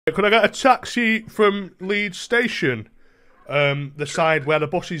Could I get a taxi from Leeds Station? The side where the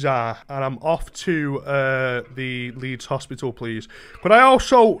buses are, and I'm off to the Leeds Hospital, please. Could I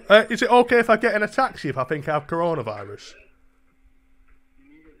also, is it okay if I get in a taxi if I think I have coronavirus?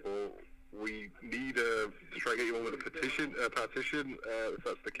 Well, we need to try and get you on with a partition, if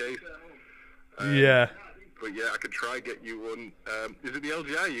that's the case. Yeah. But yeah, I could try and get you one. Is it the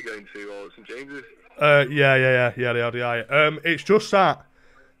LGI you're going to, or St James's? Yeah, the LDI. It's just that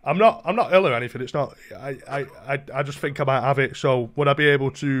I'm not ill or anything. It's not. I just think I might have it. So would I be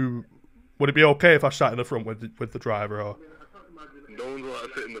able to? Would it be okay if I sat in the front with the driver? Or No one's allowed to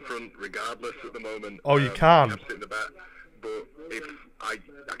sit in the front, regardless at the moment. Oh, you can. You have to sit in the back. But if I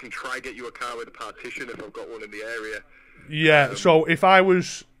can try and get you a car with a partition if I've got one in the area. Yeah. So if I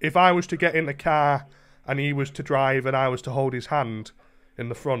was to get in the car and he was to drive and I was to hold his hand in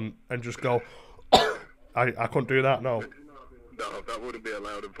the front and just go, I couldn't do that. No. No, that wouldn't be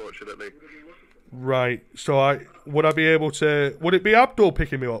allowed, unfortunately. Right. So would I be able to? Would it be Abdul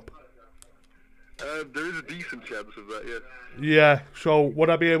picking me up? There is a decent chance of that, yeah. Yeah. So would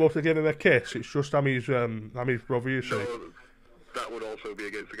I be able to give him a kiss? It's just I'm his brother, you see. No, that would also be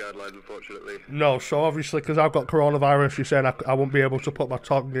against the guidelines, unfortunately. No. So obviously, because I've got coronavirus, you're saying I won't be able to put my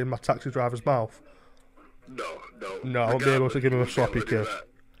tongue in my taxi driver's mouth. No, I won't be able to give him a sloppy kiss.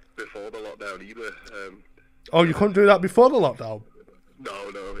 Before the lockdown either. Oh, you couldn't do that before the lockdown? No,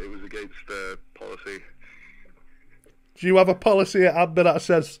 it was against policy. Do you have a policy at Amber that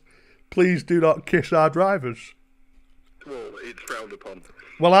says, please do not kiss our drivers? Well, it's frowned upon.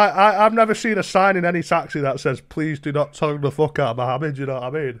 Well, I've never seen a sign in any taxi that says, please do not tongue the fuck out of Mohammed, you know what I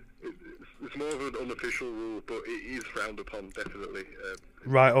mean? It's more of an unofficial rule, but it is frowned upon, definitely.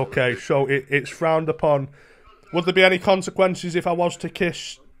 Right, okay, so it's frowned upon. Would there be any consequences if I was to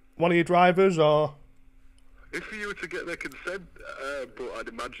kiss one of your drivers, or? If you were to get their consent, but I'd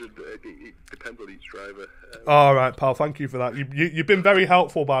imagine it depends on each driver. All right, pal, thank you for that. You've been very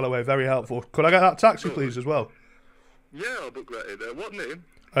helpful, by the way, very helpful. Could I get that taxi, please, as well? Yeah, I'll book that in. What name?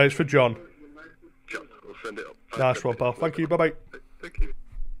 It's for John. John, I'll send it up. Nice one, pal. Thank you, bye-bye. Thank you.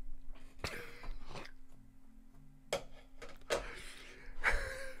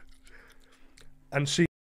 And see